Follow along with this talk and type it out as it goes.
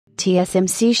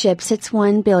TSMC ships its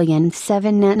 1 billionth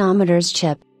 7nm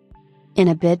chip. In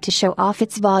a bid to show off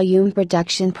its volume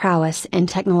production prowess and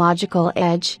technological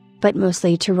edge, but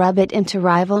mostly to rub it into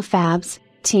rival fabs,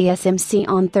 TSMC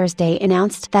on Thursday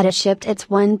announced that it shipped its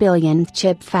 1 billionth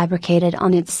chip fabricated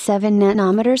on its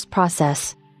 7nm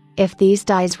process. If these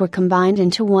dies were combined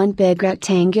into one big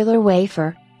rectangular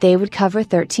wafer, they would cover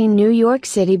 13 New York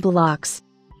City blocks.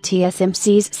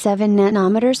 TSMC's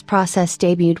 7nm process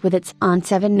debuted with its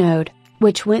On7 node,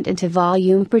 which went into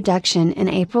volume production in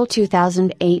April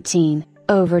 2018,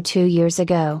 over 2 years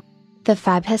ago. The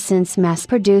fab has since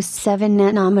mass-produced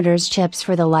 7nm chips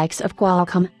for the likes of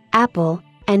Qualcomm, Apple,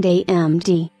 and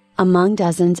AMD, among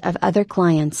dozens of other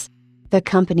clients. The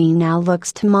company now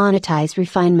looks to monetize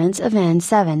refinements of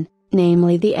N7,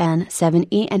 namely the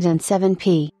N7E and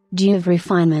N7P, DUV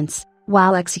refinements,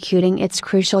 while executing its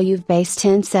crucial UV-based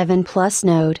N7 Plus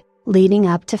node, leading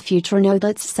up to future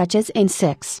nodelets such as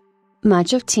N6.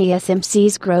 Much of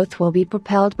TSMC's growth will be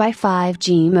propelled by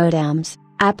 5G modems,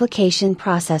 application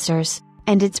processors,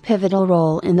 and its pivotal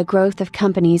role in the growth of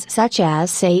companies such as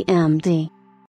AMD.